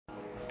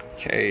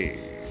Okay,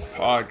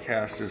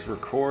 podcast is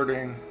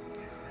recording.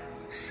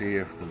 See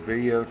if the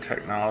video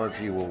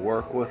technology will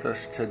work with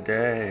us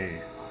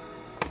today.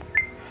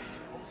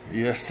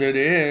 Yes, it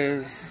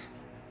is.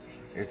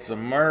 It's a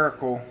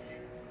miracle.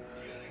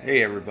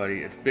 Hey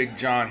everybody, it's Big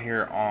John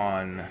here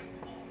on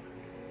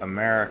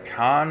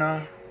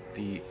Americana,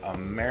 the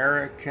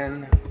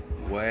American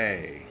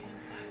Way.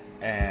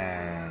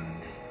 And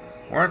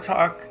we're going to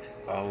talk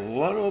a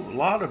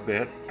lot of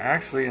bit,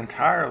 actually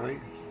entirely,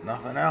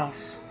 nothing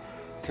else,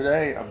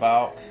 today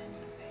about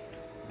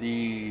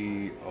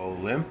the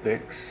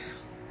Olympics,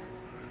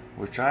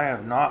 which I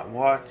have not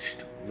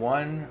watched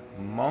one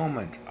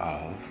moment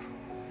of,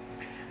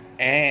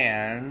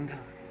 and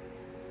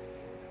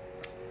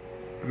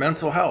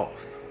mental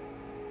health,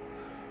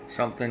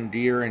 something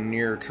dear and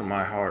near to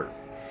my heart.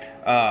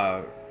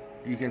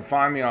 You can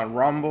find me on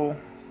Rumble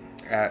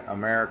at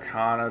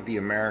Americana, the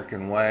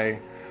American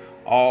Way,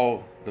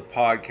 all the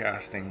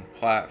podcasting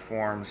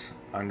platforms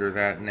under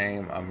that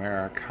name,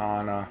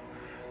 Americana,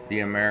 the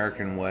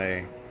American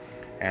Way,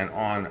 and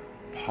on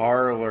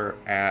Parler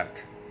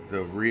at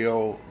The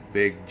Real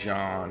Big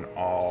John,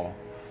 all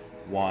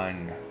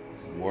one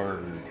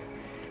word.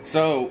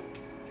 So,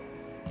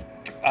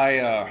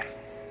 I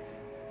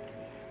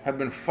have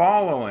been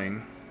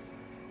following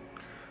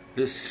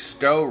this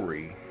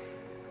story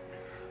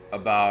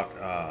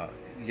about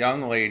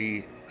young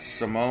lady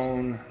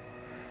Simone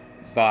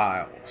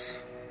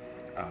Biles.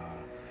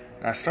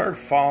 And I started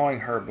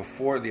following her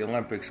before the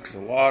Olympics because a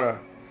lot of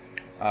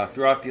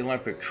throughout the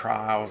Olympic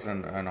trials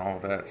and all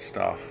that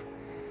stuff,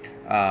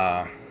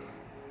 a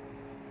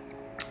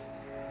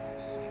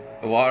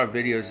lot of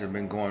videos have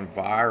been going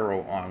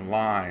viral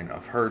online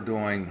of her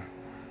doing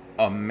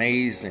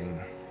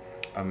amazing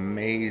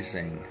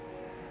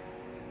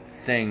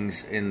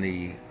things in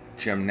the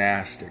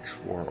gymnastics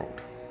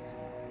world.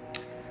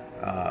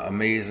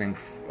 Amazing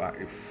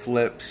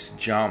flips,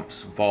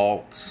 jumps,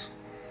 vaults,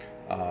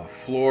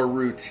 floor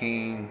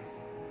routine.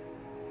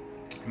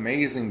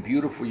 Amazing,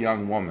 beautiful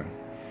young woman.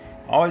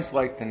 I always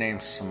liked the name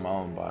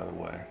Simone, by the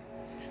way.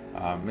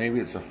 Maybe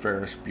it's a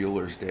Ferris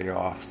Bueller's Day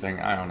Off thing,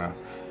 I don't know.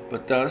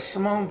 But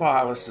Simone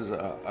Biles is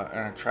an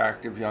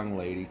attractive young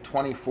lady,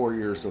 24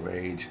 years of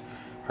age,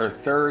 her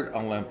third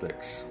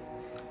Olympics.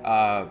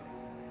 The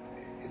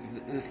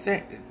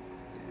thing,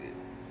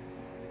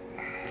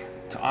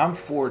 I'm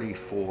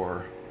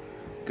 44,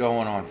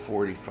 going on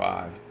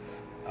 45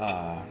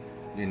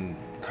 in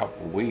a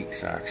couple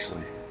weeks,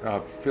 actually.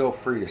 Feel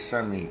free to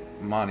send me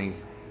money,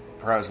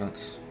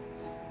 presents,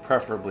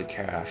 preferably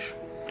cash,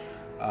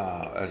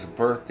 as a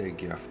birthday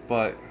gift.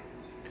 But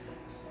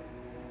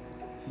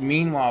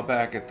meanwhile,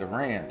 back at the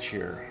ranch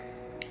here,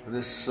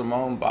 this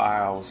Simone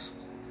Biles,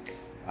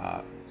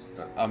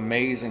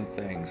 amazing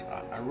things.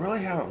 I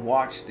really haven't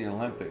watched the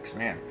Olympics,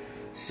 man,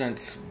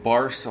 since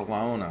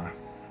Barcelona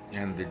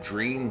and the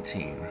Dream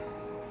Team.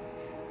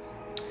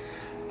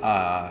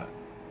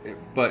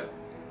 But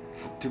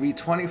to be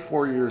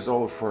 24 years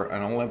old for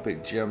an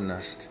Olympic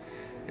gymnast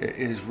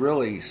is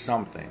really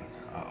something.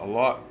 A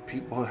lot of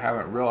people who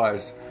haven't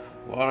realized,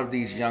 a lot of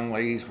these young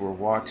ladies were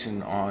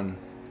watching on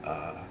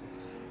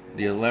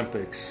the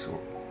Olympics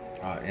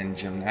in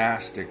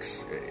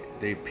gymnastics.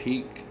 They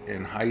peak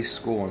in high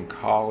school and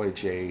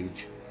college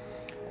age,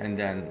 and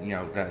then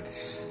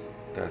that's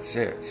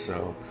it.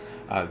 So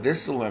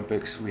this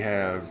Olympics, we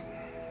have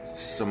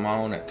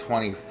Simone at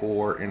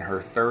 24 in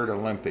her third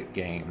Olympic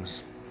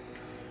Games.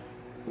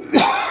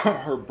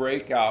 Her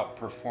breakout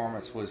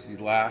performance was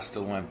the last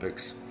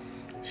Olympics.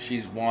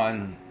 She's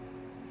won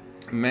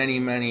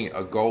many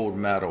a gold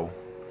medal.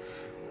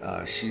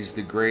 She's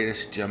the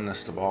greatest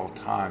gymnast of all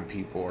time,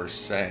 people are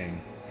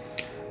saying.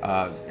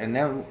 And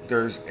then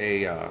there's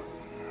I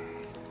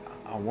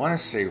want to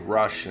say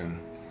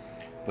Russian,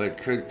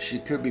 but she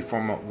could be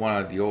from one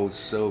of the old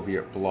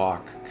Soviet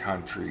bloc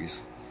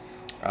countries.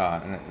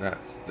 And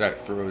that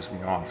throws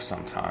me off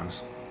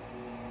sometimes.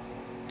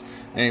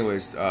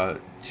 Anyways,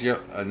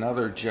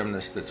 another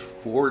gymnast that's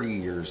 40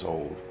 years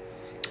old.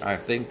 I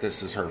think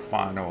this is her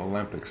final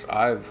Olympics.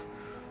 I've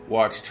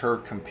watched her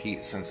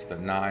compete since the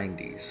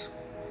 90s.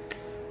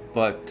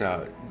 But,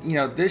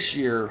 this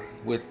year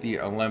with the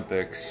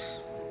Olympics,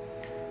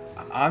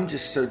 I'm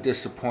just so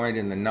disappointed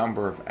in the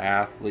number of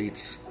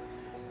athletes.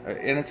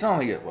 And it's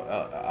only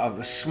a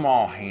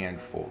small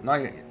handful.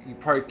 You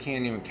probably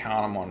can't even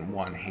count them on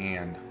one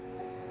hand,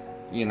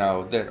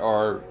 that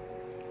are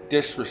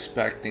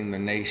disrespecting the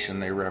nation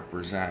they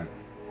represent.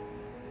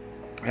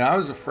 And I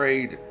was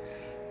afraid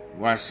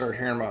when I started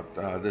hearing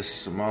about this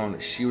Simone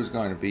that she was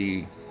going to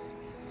be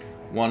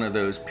one of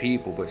those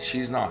people, but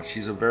she's not.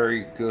 She's a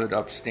very good,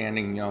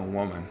 upstanding young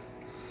woman.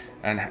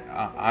 And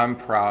I'm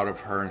proud of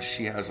her, and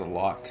she has a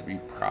lot to be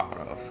proud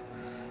of.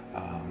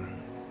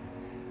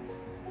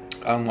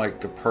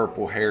 Unlike the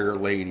purple hair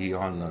lady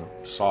on the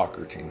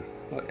soccer team.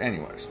 But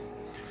anyways,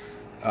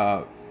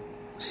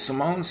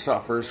 Simone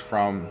suffers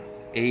from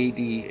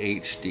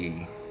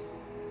ADHD,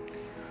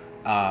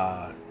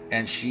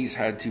 and she's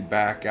had to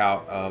back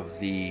out of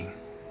the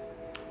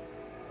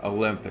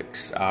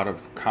Olympics out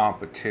of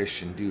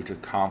competition due to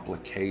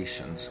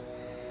complications.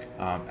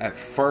 At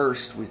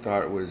first, we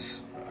thought it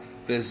was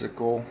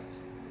physical.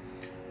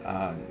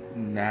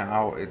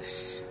 Now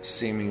it's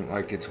seeming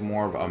like it's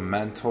more of a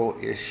mental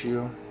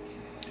issue.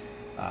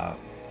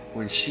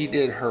 When she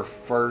did her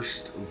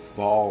first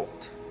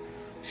vault,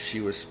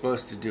 she was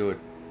supposed to do a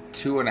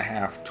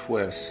 2.5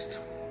 twist.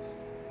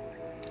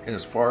 And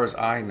as far as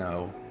I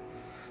know,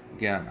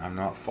 again, I'm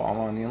not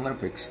following the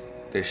Olympics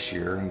this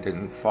year and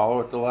didn't follow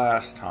it the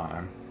last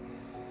time.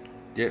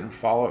 Didn't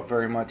follow it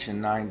very much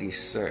in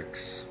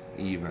 '96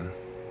 even.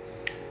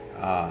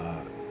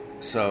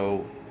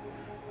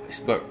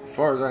 But as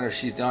far as I know,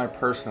 she's the only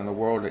person in the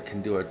world that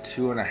can do a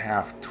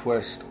 2.5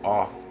 twist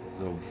off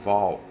the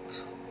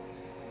vault.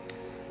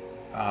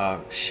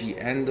 She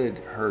ended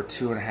her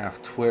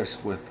 2.5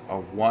 twist with a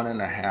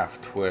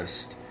 1.5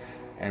 twist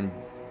and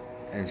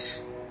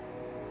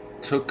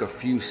took a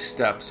few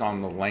steps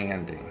on the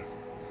landing,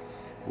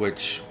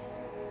 which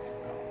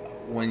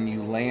when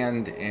you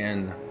land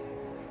in,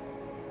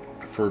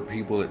 for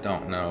people that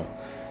don't know,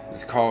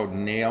 it's called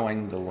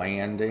nailing the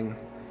landing.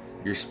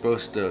 You're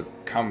supposed to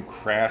come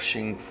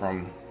crashing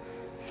from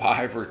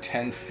 5 or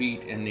 10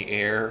 feet in the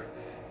air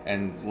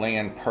and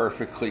land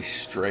perfectly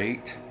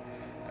straight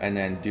and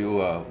then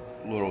do a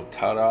little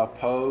ta-da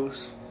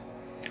pose.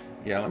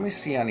 Yeah, let me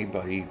see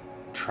anybody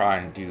try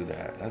and do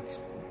that. That's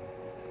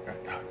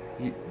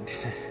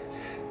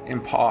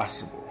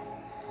impossible.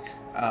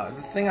 The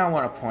thing I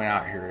want to point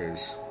out here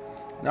is,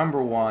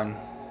 number one,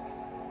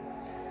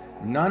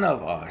 none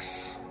of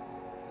us,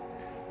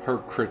 her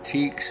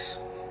critiques,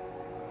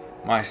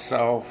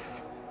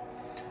 myself,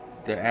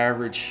 the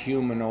average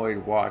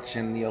humanoid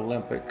watching the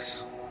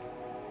Olympics,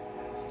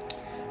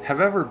 have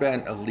ever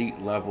been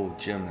elite level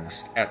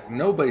gymnast.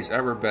 Nobody's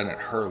ever been at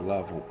her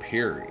level,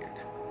 period.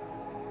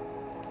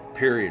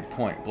 Period,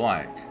 point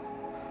blank.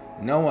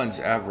 No one's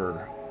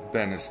ever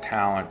been as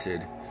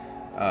talented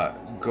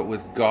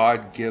with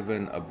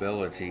God-given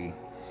ability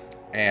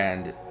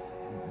and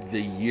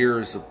the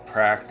years of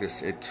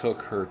practice it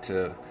took her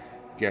to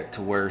get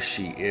to where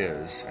she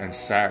is, and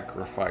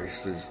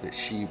sacrifices that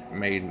she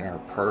made in her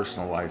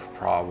personal life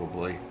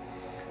probably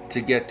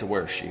to get to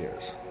where she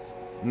is.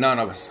 None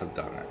of us have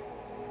done it.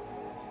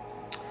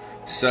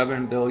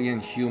 7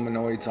 billion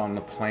humanoids on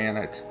the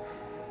planet,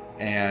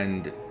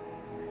 and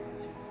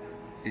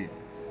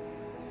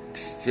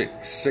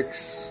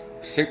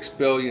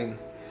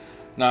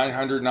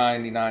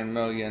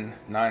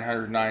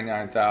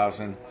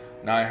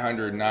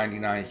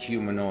 6,999,999,999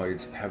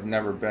 humanoids have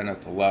never been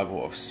at the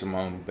level of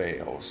Simone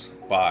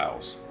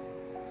Biles.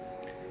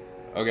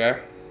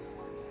 Okay?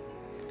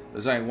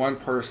 There's only one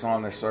person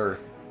on this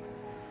earth,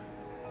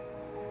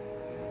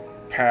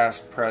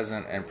 past,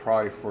 present, and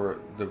probably for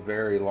the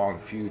very long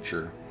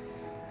future,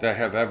 that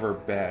have ever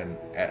been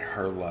at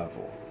her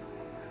level.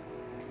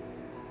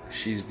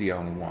 She's the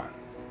only one.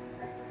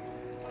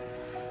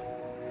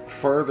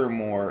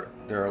 Furthermore,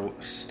 there are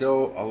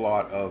still a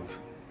lot of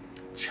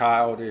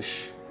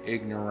childish,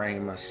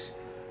 ignoramus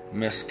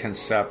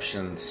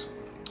misconceptions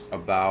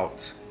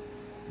about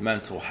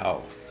mental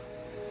health.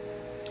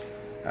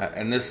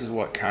 And this is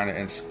what kind of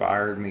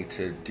inspired me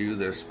to do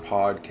this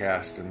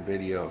podcast and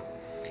video,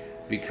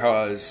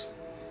 because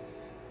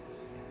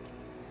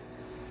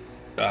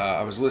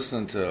I was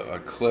listening to a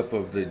clip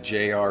of the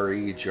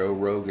JRE, Joe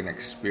Rogan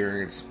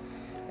Experience,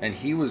 and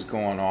he was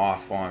going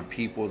off on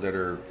people that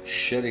are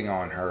shitting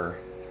on her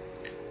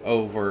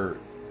over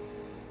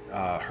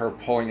her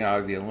pulling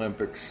out of the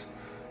Olympics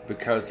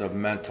because of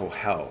mental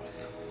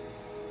health.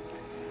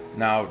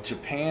 Now,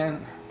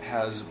 Japan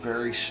has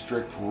very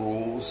strict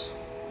rules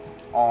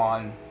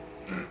on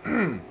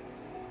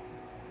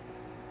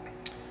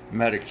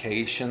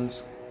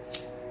medications,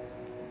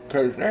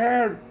 because they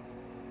had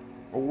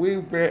a wee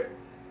bit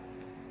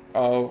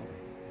of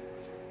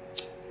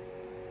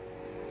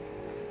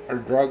a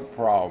drug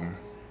problem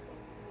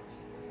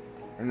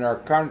in our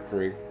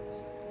country.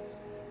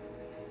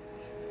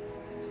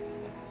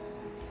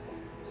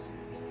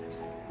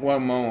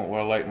 One moment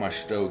while I light my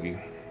stogie.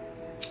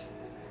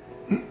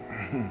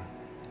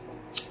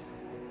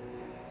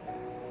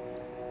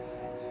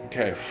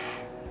 Okay.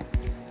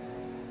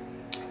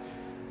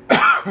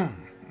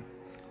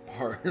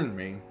 Pardon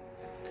me.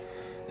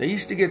 They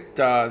used to get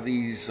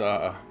these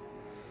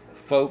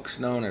folks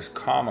known as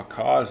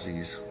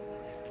kamikazes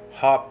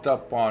hopped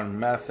up on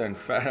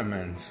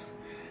methamphetamines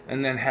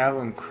and then have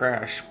them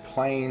crash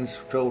planes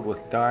filled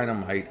with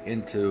dynamite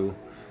into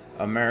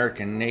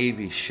American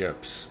Navy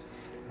ships.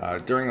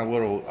 During a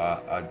little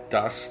a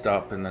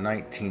dust-up in the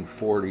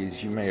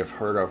 1940s, you may have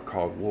heard of,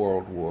 called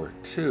World War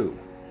II.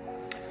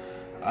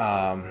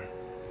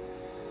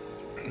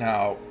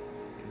 Now,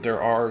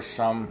 there are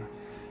some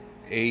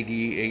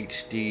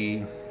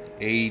ADHD,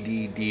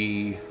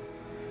 ADD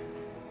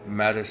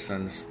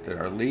medicines that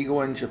are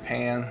legal in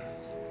Japan,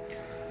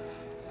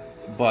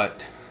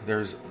 but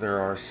there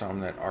are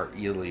some that are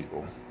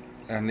illegal,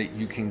 and that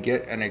you can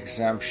get an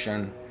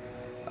exemption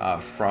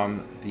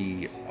from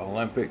the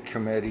Olympic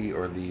Committee,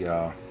 or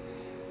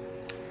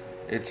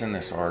It's in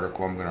this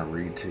article I'm going to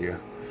read to you.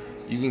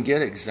 You can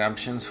get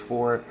exemptions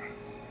for it.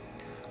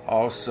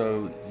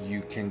 Also,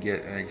 you can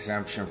get an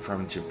exemption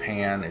from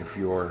Japan if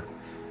you're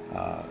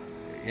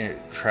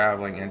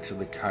traveling into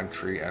the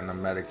country and the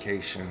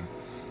medication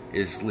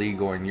is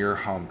legal in your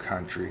home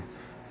country.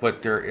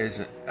 But there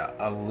is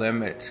a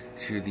limit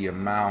to the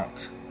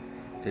amount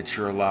that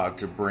you're allowed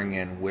to bring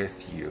in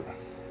with you.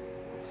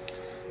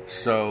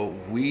 So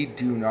we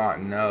do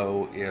not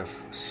know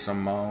if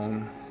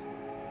Simone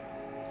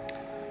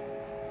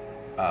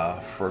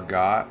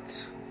forgot,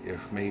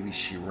 if maybe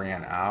she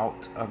ran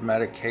out of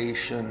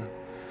medication,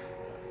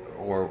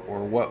 or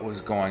what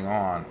was going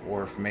on,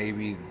 or if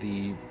maybe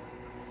the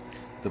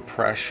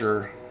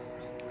pressure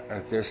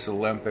at this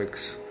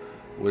Olympics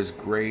was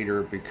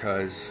greater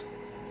because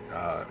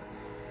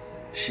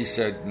she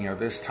said,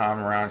 this time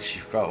around she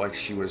felt like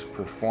she was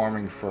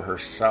performing for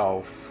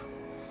herself,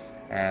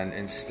 and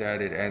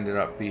instead it ended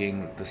up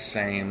being the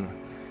same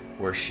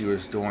where she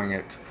was doing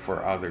it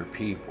for other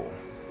people.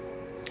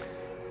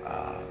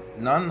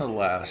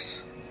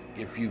 Nonetheless,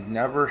 if you've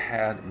never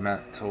had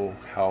mental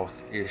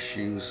health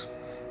issues,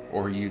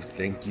 or you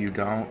think you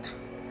don't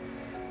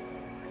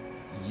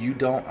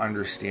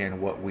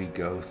understand what we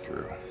go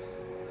through.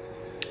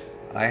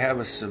 I have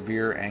a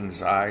severe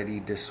anxiety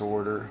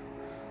disorder,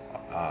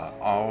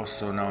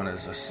 also known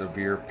as a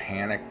severe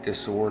panic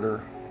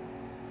disorder.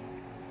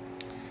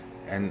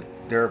 And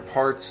there are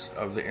parts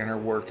of the inner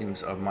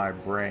workings of my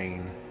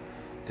brain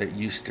that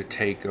used to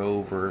take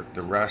over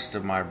the rest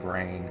of my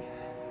brain,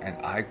 and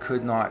I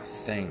could not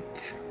think.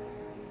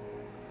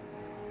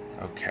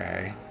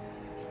 Okay?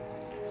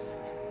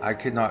 I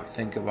could not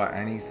think about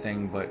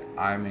anything but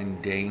I'm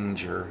in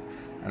danger,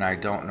 and I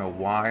don't know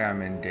why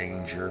I'm in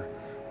danger,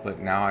 but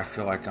now I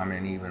feel like I'm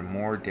in even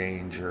more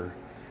danger,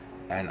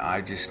 and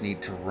I just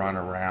need to run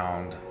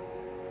around,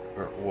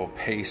 or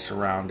pace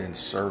around in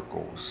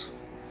circles.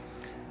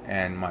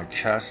 And my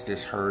chest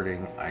is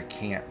hurting, I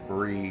can't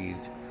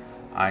breathe,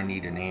 I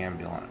need an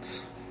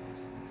ambulance.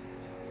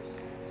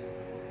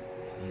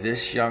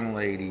 This young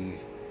lady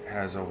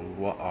has a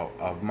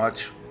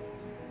much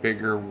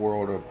bigger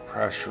world of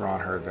pressure on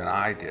her than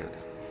I did.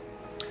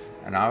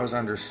 And I was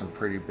under some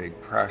pretty big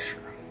pressure.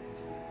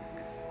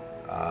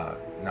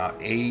 Now,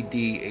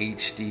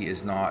 ADHD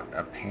is not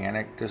a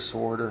panic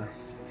disorder,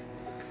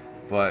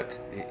 but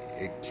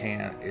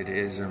it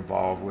is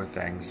involved with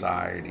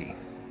anxiety.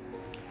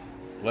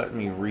 Let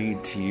me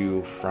read to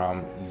you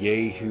from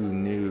Yahoo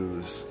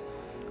News.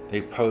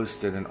 They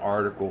posted an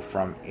article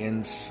from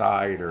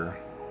Insider.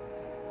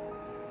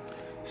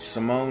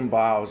 Simone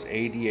Biles'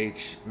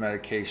 ADHD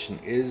medication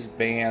is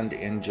banned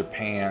in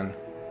Japan.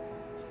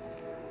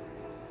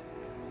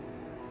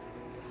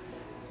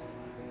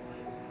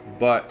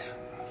 But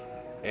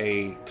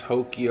a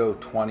Tokyo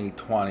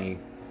 2020,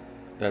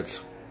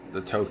 that's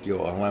the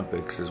Tokyo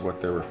Olympics is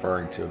what they're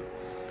referring to,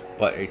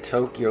 but a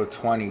Tokyo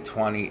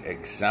 2020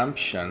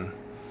 exemption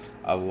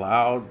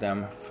allowed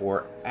them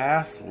for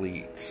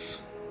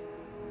athletes.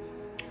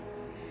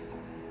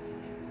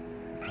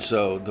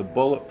 So the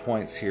bullet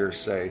points here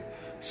say,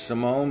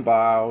 Simone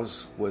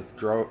Biles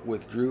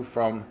withdrew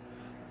from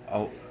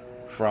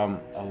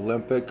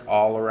Olympic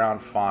all-around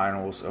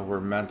finals over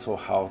mental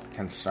health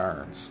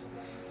concerns.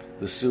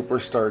 The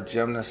superstar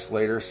gymnast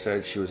later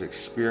said she was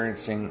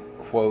experiencing,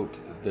 quote,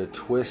 the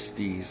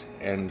twisties,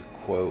 end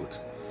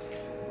quote,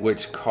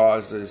 which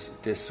causes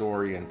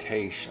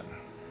disorientation.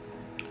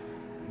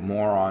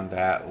 More on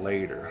that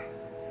later.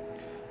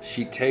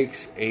 She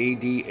takes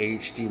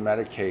ADHD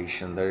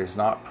medication that is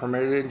not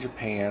permitted in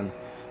Japan,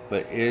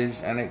 but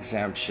an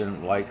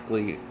exemption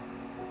likely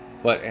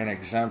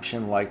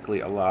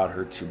allowed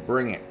her to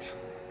bring it.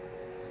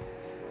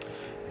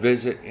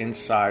 Visit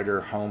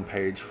Insider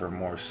homepage for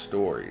more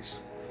stories.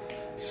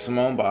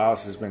 Simone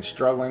Biles has been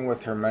struggling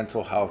with her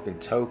mental health in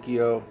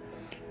Tokyo,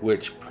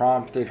 which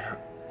prompted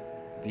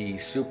the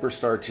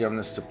superstar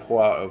gymnast to pull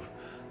out of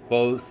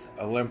both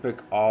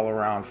Olympic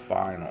all-around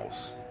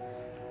finals.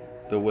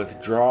 The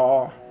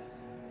withdrawal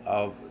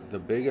of the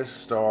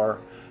biggest star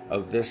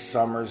of this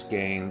summer's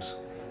games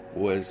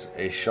was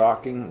a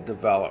shocking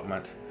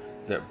development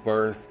that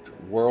birthed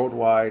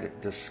worldwide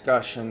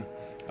discussion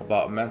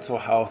about mental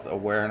health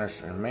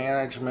awareness and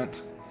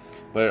management,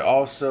 but it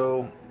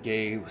also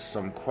gave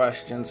some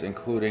questions,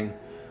 including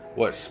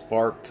what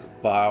sparked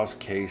Biles'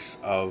 case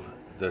of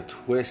the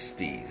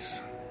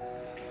twisties.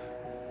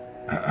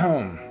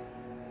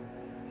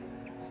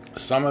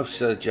 Some have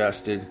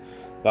suggested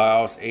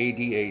Biles'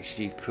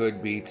 ADHD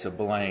could be to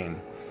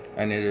blame,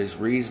 and it is a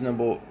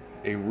reasonable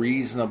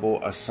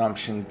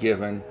assumption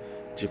given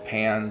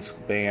Japan's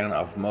ban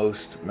of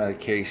most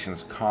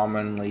medications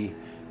commonly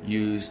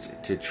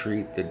used to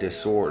treat the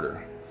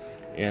disorder.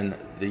 In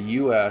the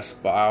U.S.,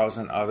 Biles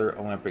and other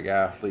Olympic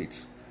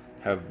athletes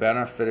have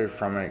benefited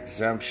from an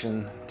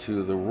exemption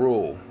to the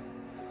rule.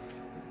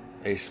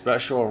 A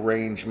special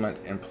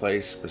arrangement in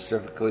place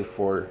specifically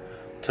for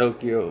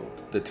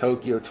the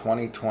Tokyo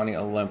 2020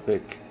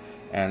 Olympic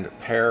and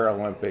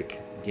Paralympic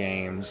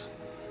Games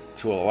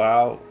to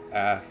allow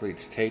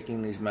athletes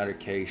taking these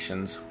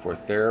medications for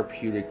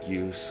therapeutic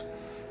use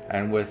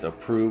and with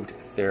approved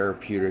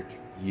therapeutic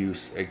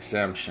use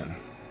exemption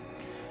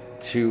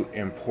to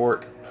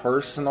import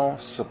personal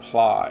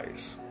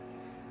supplies.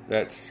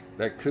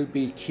 That could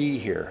be key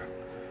here.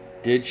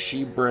 Did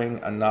she bring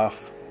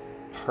enough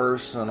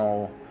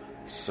personal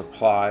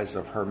supplies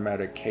of her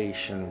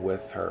medication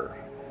with her?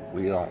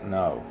 We don't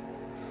know.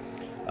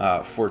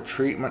 For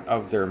treatment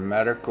of their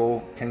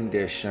medical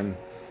condition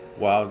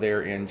while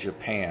they're in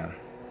Japan.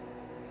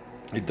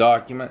 A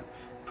document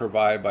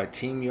provided by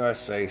Team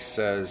USA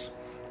says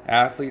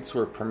athletes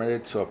were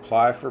permitted to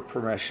apply for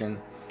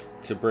permission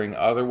to bring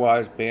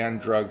otherwise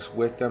banned drugs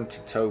with them to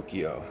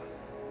Tokyo.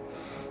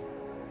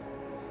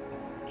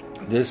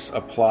 This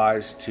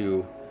applies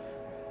to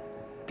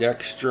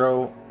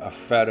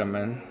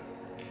dextroamphetamine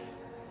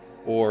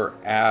or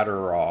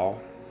Adderall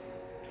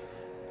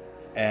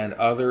and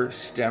other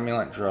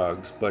stimulant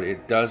drugs, but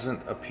it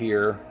doesn't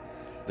appear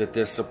that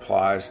this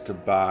applies to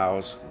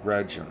Biles'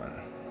 regimen.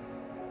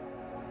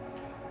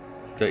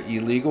 The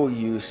illegal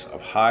use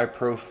of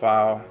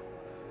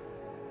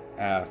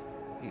the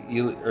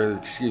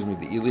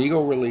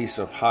illegal release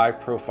of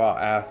high-profile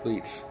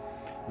athletes'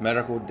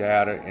 medical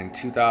data in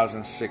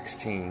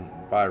 2016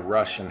 by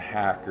Russian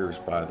hackers,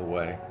 by the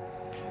way,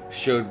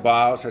 showed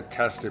Biles had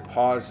tested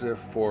positive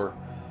for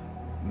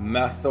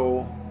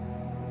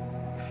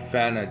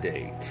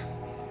methylphenidate,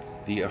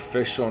 the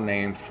official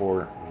name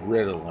for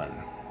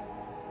Ritalin.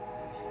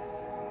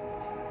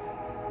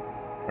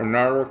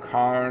 Another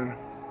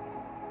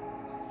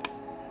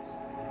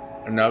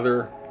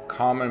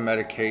common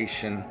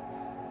medication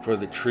for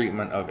the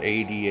treatment of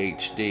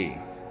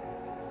ADHD.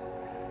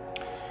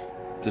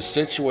 The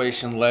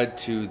situation led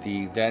to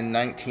the then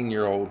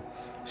 19-year-old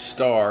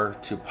star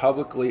to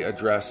publicly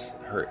address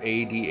her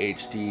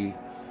ADHD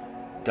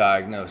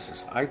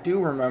diagnosis. I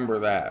do remember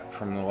that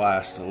from the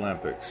last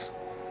Olympics.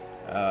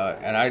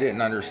 And I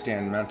didn't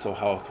understand mental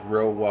health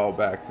real well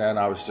back then.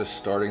 I was just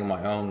starting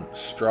my own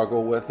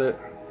struggle with it.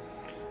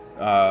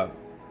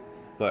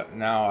 But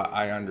now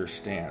I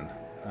understand.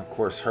 Of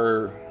course,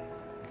 her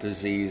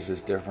disease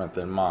is different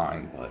than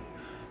mine, but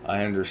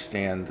I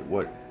understand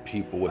what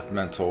people with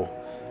mental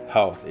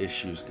health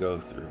issues go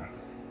through.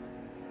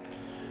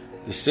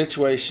 The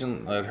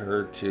situation led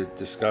her to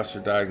discuss her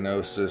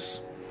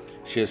diagnosis.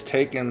 She has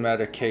taken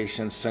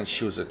medication since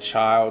she was a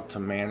child to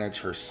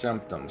manage her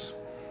symptoms.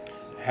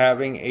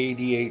 Having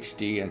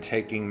ADHD and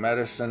taking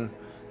medicine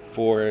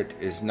for it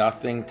is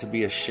nothing to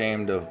be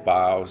ashamed of,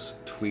 Biles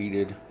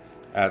tweeted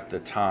at the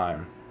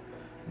time.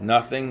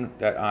 Nothing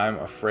that I'm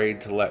afraid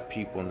to let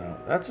people know.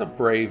 That's a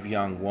brave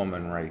young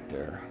woman right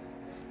there.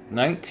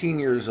 19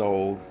 years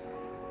old.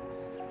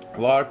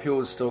 A lot of people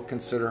would still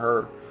consider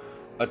her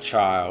a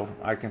child.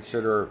 I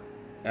consider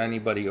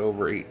anybody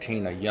over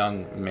 18 a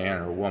young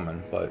man or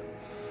woman, but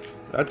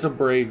that's a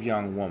brave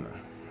young woman.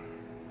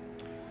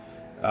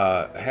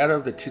 Ahead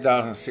of the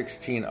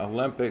 2016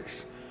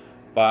 Olympics,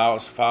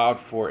 Biles filed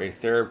for a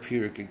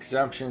therapeutic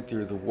exemption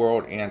through the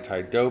World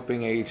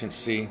Anti-Doping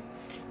Agency,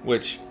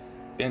 which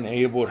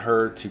enabled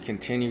her to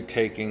continue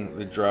taking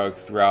the drug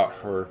throughout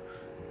her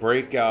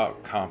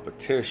breakout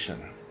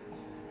competition.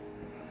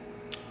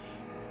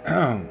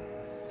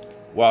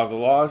 While the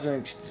laws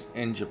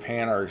in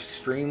Japan are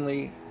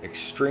extremely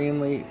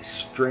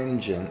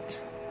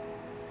stringent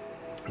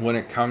when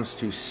it comes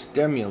to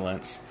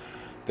stimulants,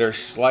 they're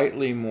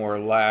slightly more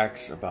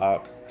lax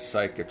about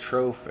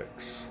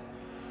psychotropics,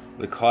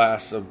 the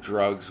class of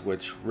drugs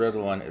which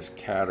Ritalin is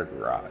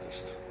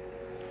categorized.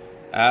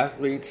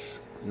 Athletes,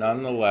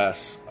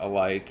 nonetheless,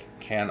 alike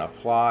can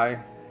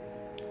apply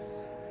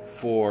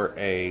for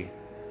a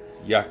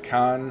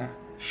Yakan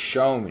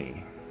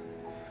Shomi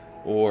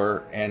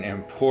or an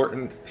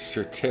important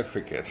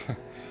certificate.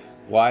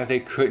 Why they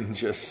couldn't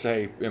just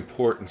say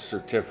important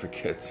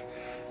certificates?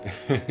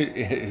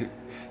 They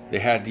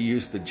had to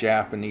use the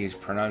Japanese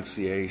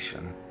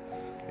pronunciation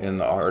in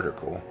the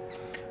article,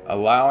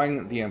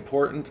 allowing the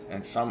important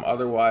and some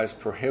otherwise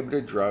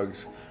prohibited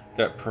drugs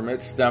that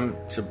permits them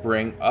to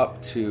bring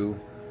up to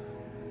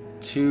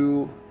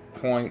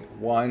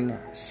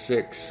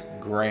 2.16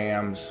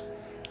 grams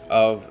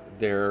of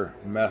their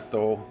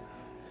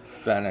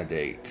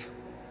methylphenidate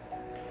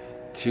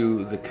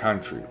to the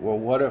country. Well,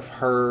 what if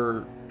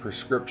her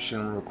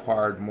prescription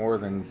required more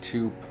than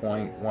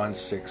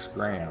 2.16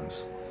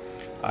 grams?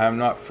 I am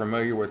not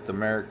familiar with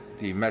the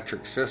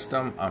metric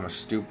system. I'm a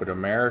stupid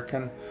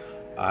American.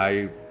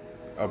 I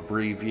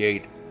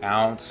abbreviate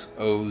ounce,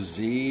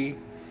 OZ,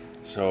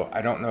 so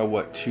I don't know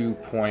what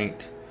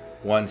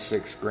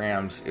 2.16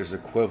 grams is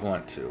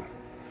equivalent to.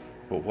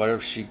 But what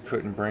if she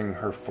couldn't bring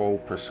her full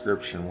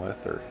prescription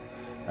with her,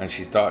 and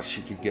she thought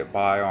she could get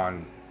by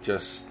on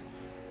just,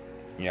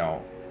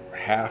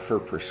 half her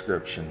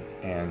prescription,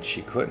 and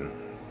she couldn't?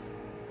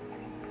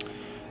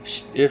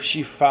 If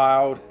she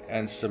filed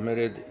and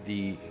submitted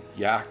the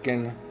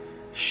Yakan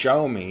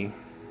Shomi,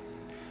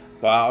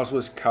 Biles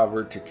was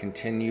covered to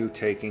continue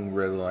taking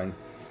Ritalin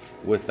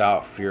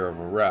without fear of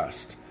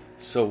arrest.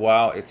 So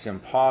while it's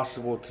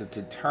impossible to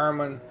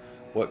determine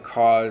what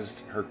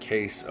caused her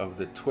case of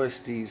the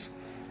twisties.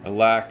 A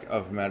lack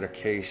of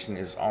medication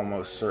is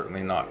almost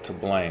certainly not to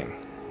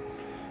blame.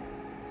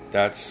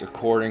 That's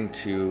according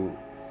to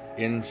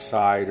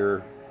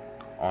Insider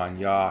on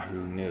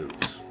Yahoo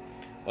News.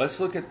 Let's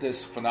look at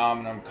this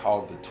phenomenon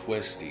called the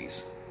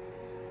twisties.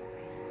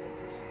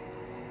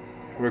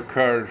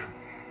 Because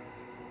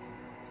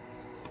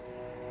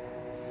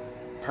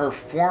her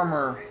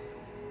former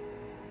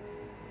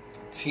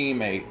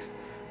teammate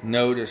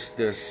noticed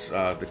this.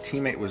 The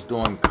teammate was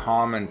doing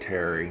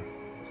commentary,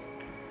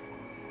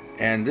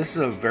 and this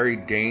is a very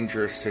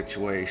dangerous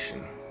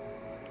situation.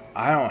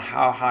 I don't know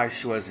how high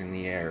she was in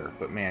the air,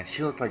 but man,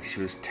 she looked like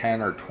she was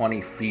 10 or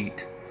 20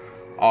 feet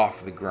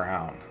off the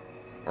ground,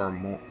 or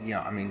more.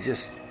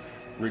 Just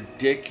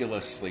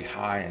ridiculously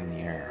high in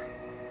the air.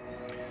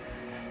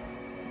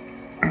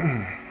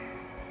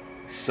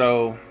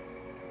 So,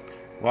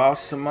 while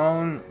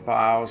Simone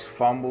Biles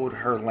fumbled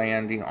her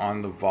landing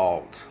on the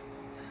vault,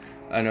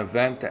 an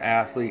event the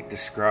athlete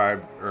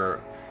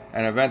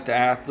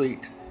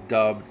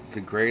dubbed the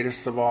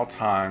greatest of all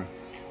time,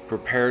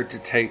 prepared to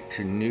take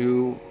to a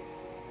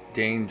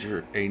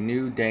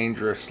new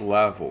dangerous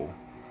level.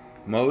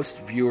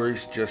 Most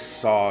viewers just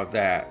saw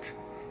that,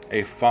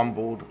 a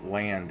fumbled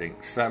landing.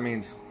 So that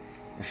means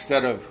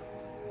instead of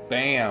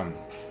bam,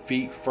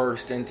 feet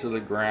first into the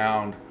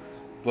ground,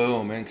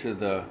 boom, into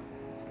the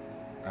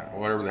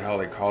whatever the hell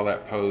they call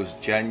that pose,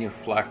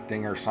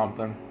 genuflecting or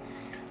something.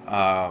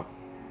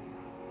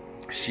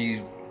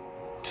 She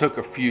took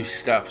a few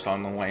steps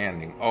on the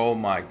landing. Oh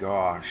my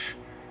gosh.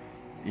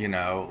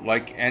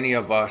 Like any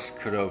of us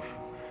could have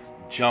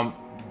jumped.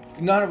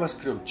 None of us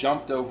could have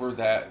jumped over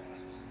that,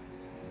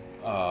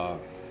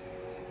 what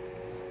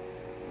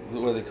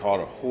do they call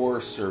it, a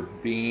horse or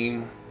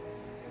beam,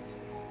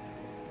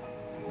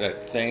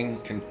 that thing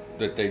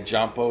that they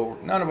jump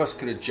over. None of us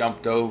could have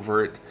jumped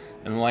over it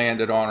and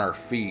landed on our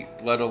feet,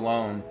 let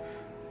alone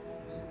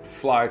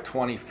fly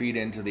 20 feet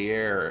into the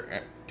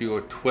air, do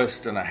a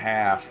twist and a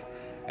half,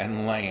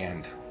 and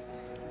land.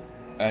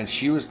 And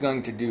she was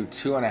going to do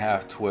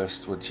 2.5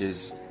 twists, which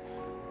is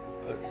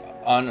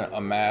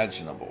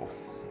unimaginable.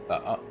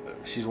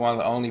 She's one of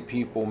the only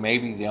people,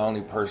 maybe the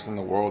only person in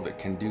the world that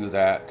can do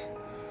that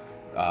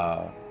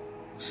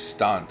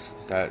stunt,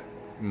 that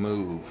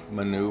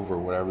maneuver,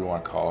 whatever you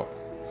want to call it.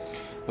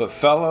 But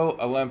fellow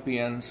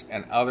Olympians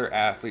and other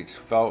athletes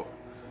felt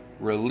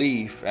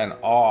relief and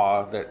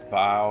awe that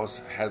Biles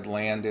had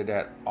landed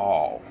at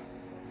all.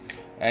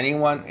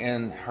 Anyone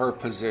in her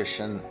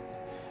position,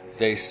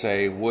 they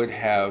say, would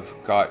have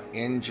got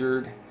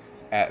injured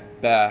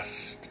at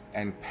best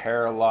and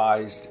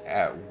paralyzed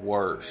at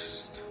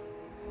worst.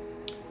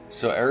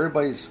 So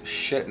everybody's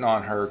shitting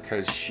on her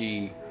because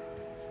she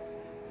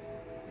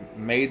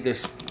made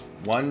this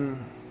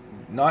one,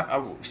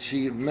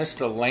 she missed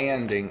a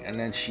landing and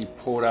then she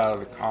pulled out of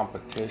the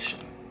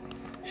competition.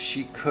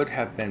 She could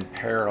have been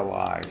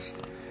paralyzed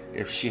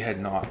if she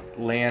had not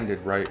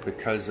landed right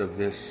because of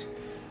this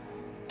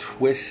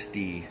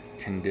twisty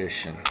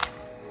condition.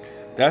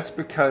 That's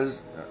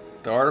because,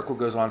 the article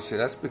goes on to say,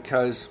 that's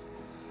because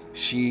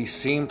she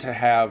seemed to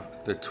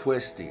have the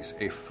twisties,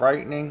 a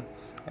frightening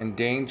and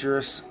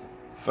dangerous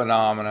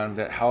phenomenon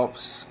that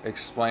helps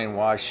explain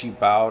why she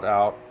bowed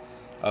out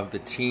of the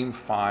team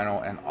final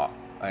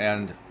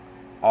and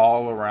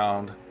all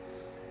around.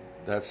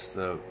 That's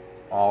the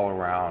all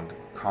around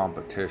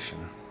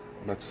competition.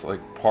 That's like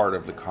part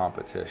of the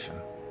competition.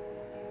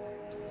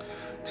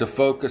 To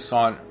focus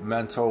on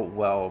mental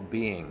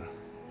well-being.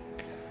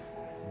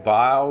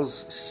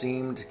 Biles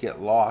seemed to get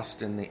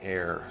lost in the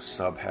air,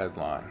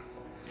 subheadline.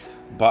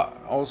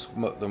 Biles,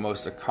 the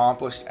most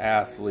accomplished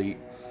athlete,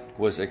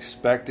 was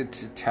expected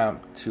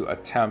to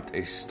attempt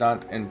a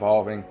stunt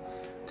involving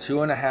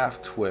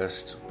 2.5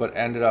 twists, but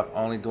ended up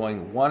only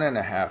doing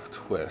 1.5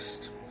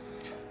 twists.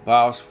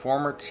 Biles'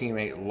 former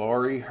teammate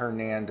Laurie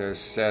Hernandez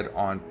said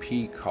on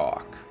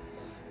Peacock.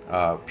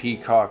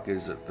 Peacock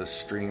is the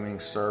streaming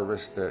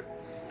service that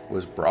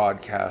was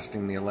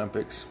broadcasting the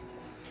Olympics.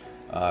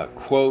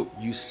 Quote,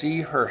 "You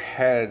see her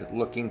head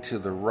looking to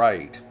the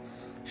right.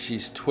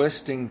 She's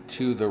twisting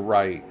to the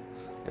right.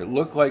 It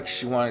looked like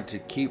she wanted to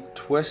keep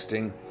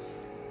twisting,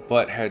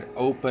 but had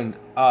opened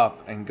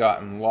up and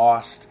gotten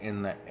lost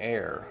in the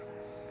air.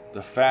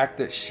 The fact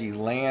that she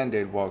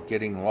landed while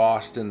getting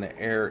lost in the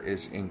air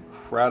is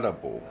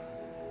incredible."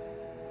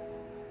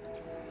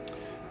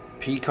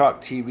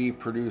 Peacock TV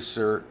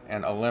producer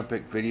and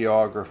Olympic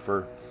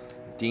videographer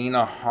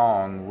Dina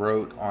Hong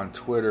wrote on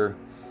Twitter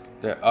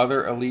that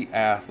other elite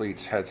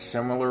athletes had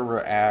similar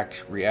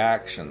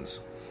reactions.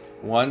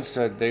 One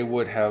said they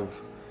would have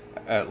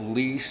at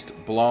least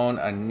blown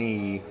a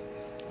knee.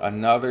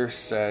 Another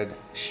said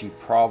she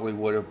probably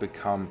would have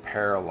become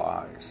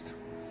paralyzed.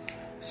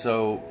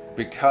 So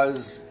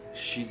because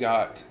she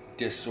got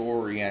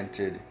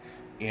disoriented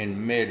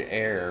in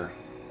midair,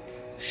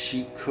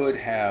 she could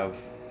have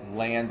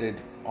landed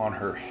on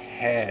her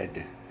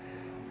head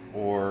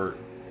or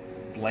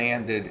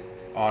landed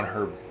on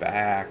her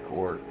back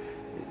or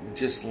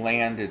just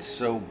landed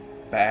so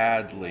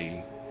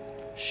badly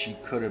she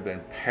could have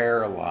been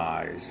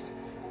paralyzed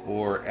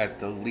or at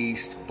the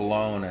least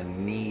blown a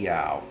knee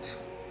out.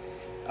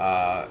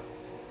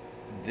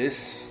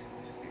 This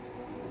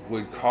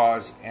would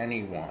cause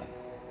anyone,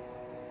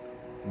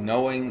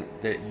 knowing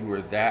that you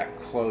were that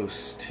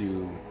close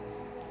to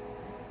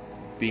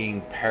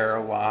being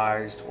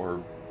paralyzed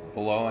or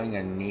blowing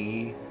a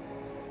knee,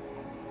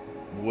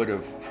 would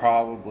have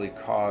probably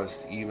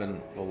caused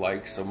even the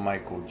likes of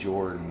Michael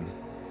Jordan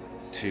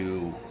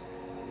to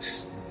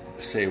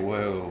say,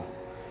 whoa,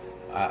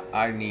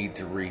 I need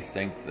to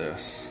rethink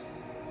this.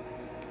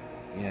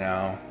 You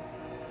know,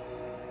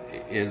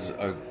 is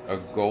a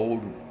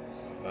gold...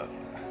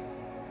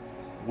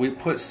 we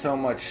put so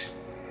much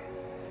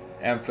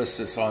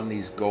emphasis on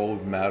these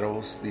gold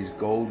medals, these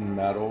golden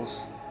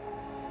medals.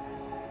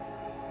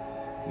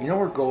 You know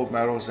where gold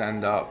medals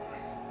end up?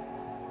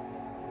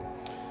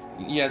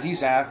 Yeah,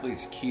 these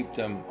athletes keep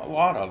them, a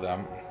lot of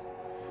them,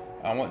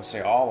 I wouldn't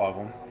say all of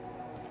them,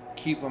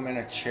 keep them in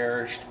a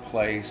cherished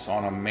place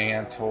on a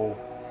mantle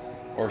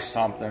or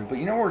something. But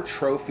you know where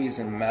trophies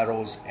and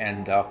medals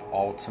end up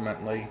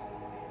ultimately?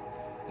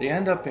 They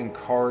end up in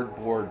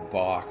cardboard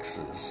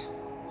boxes.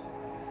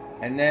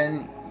 And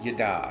then you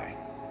die.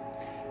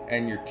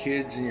 And your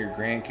kids and your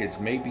grandkids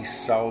maybe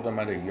sell them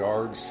at a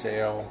yard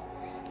sale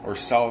or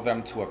sell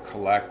them to a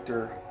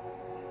collector.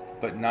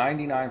 But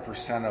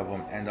 99% of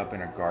them end up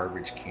in a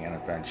garbage can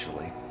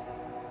eventually.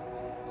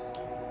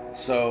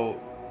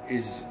 So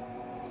is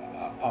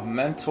a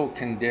mental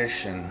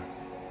condition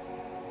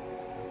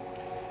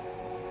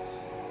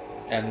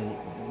and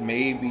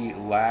maybe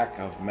lack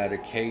of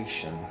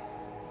medication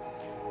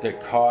that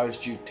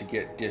caused you to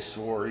get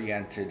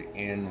disoriented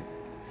in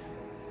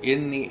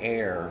the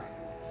air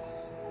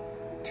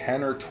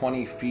 10 or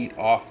 20 feet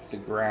off the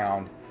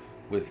ground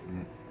with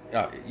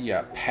a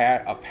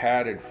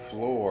padded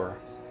floor,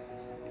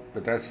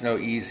 but that's no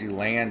easy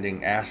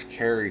landing. Ask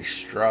Kerri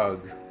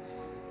Strug,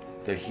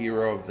 the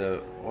hero of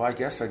the... Well, I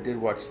guess I did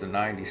watch the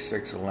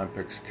 96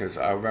 Olympics because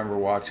I remember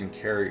watching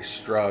Kerri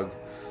Strug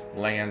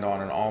land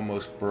on an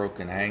almost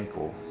broken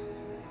ankle.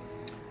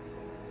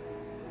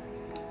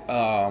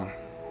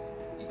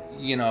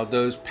 You know,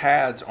 those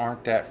pads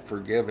aren't that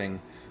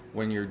forgiving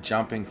when you're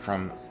jumping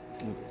from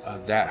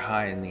that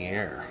high in the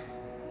air.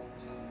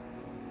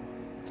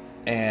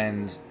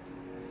 And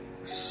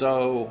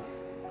so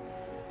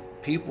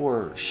people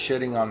are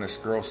shitting on this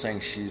girl, saying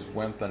she's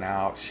wimping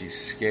out, she's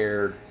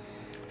scared,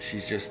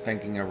 she's just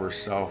thinking of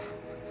herself.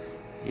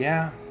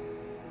 Yeah,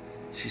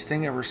 she's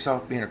thinking of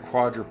herself being a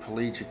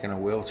quadriplegic in a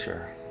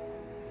wheelchair.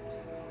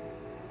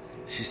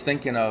 She's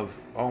thinking of,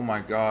 oh my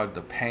God,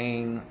 the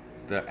pain,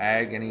 the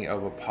agony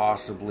of a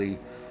possibly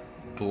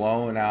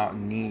blown out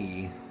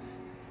knee.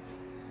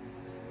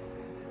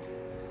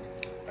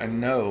 And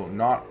no,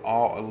 not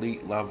all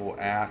elite level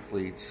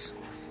athletes,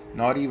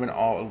 not even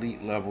all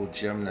elite level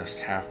gymnasts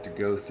have to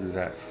go through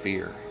that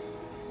fear.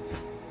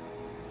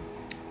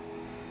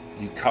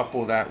 You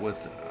couple that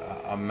with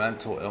a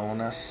mental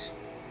illness,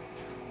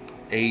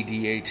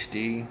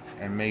 ADHD,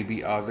 and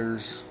maybe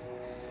others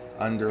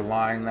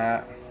underlying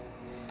that.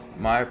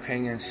 In my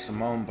opinion,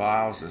 Simone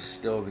Biles is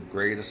still the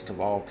greatest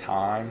of all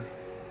time.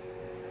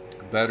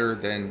 Better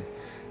than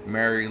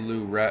Mary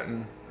Lou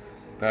Retton.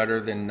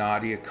 Better than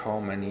Nadia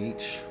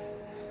Comaneci.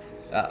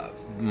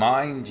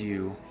 Mind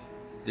you,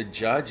 the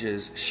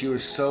judges, she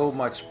was so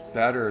much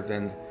better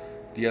than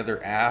the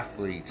other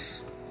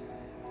athletes.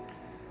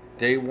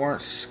 They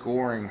weren't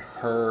scoring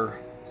her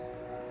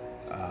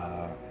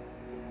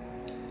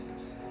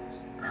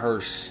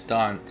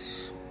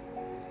stunts,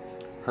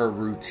 her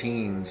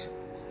routines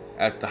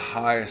at the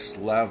highest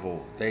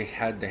level. They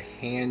had to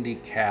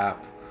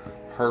handicap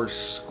her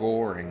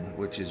scoring,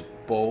 which is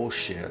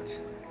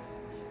bullshit.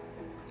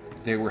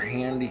 They were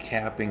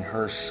handicapping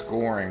her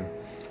scoring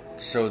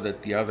so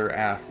that the other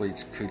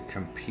athletes could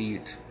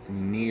compete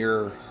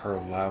near her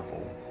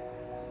level.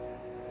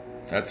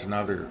 That's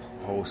another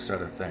whole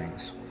set of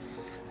things.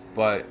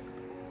 But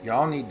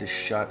y'all need to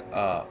shut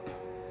up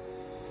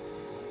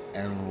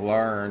and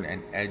learn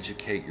and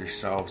educate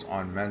yourselves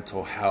on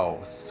mental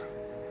health,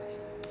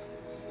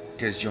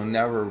 because you'll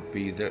never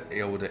be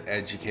able to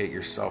educate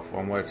yourself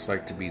on what it's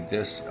like to be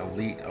this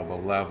elite of a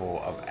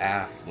level of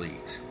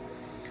athlete.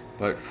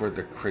 But for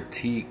the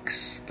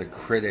critics,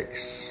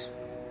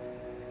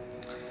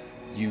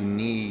 you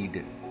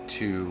need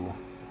to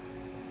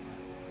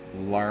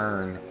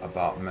learn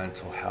about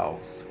mental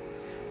health.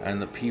 And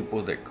the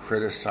people that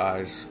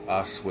criticize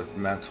us with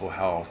mental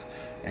health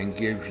and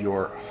give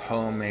your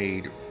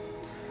homemade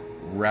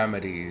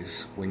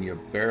remedies when you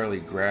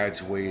barely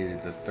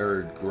graduated the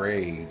 3rd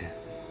grade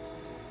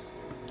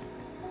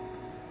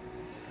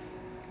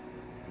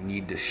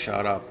need to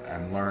shut up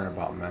and learn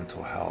about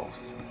mental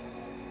health.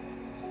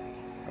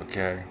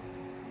 Okay?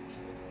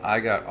 I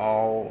got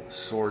all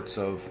sorts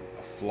of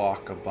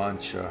a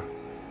bunch of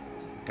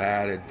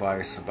bad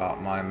advice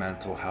about my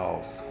mental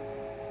health.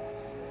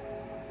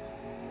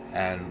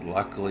 And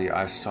luckily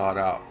I sought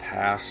out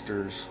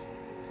pastors,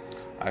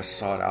 I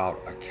sought out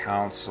a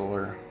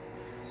counselor,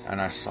 and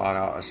I sought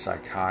out a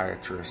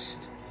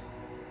psychiatrist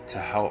to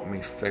help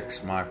me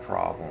fix my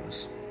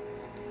problems.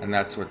 And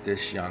that's what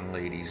this young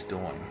lady's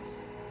doing.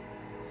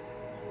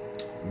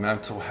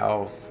 Mental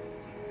health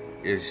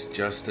is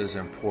just as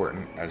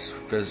important as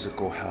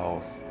physical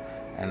health,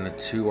 and the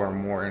two are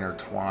more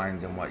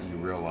intertwined than what you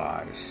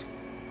realize.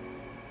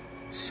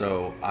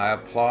 So I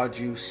applaud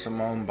you,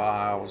 Simone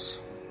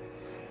Biles.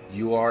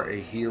 You are a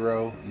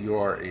hero. You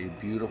are a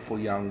beautiful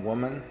young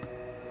woman,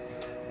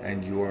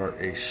 and you are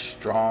a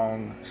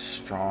strong,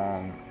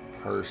 strong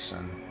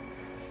person.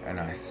 And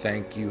I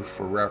thank you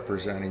for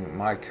representing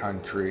my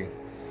country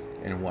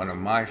in one of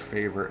my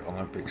favorite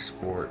Olympic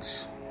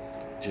sports,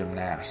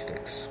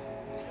 gymnastics.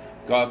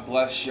 God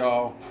bless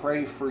y'all.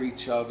 Pray for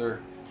each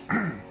other.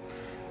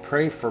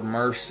 Pray for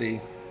mercy.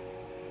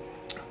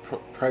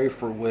 Pray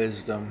for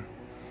wisdom.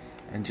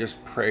 And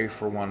just pray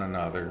for one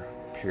another,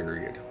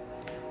 period.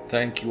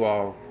 Thank you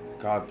all.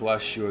 God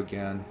bless you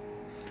again.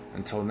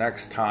 Until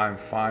next time,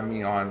 find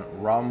me on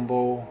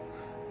Rumble,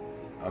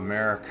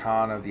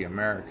 Americana, The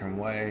American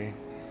Way,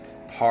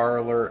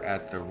 Parler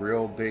at The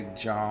Real Big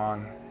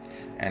John,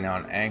 and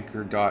on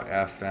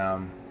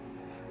Anchor.fm,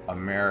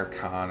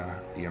 Americana,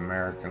 The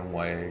American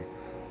Way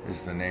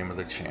is the name of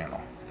the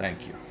channel.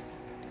 Thank you.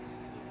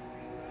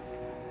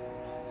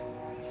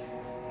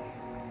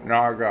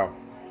 Now I go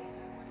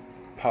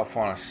puff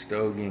on a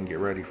stogie and get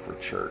ready for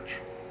church.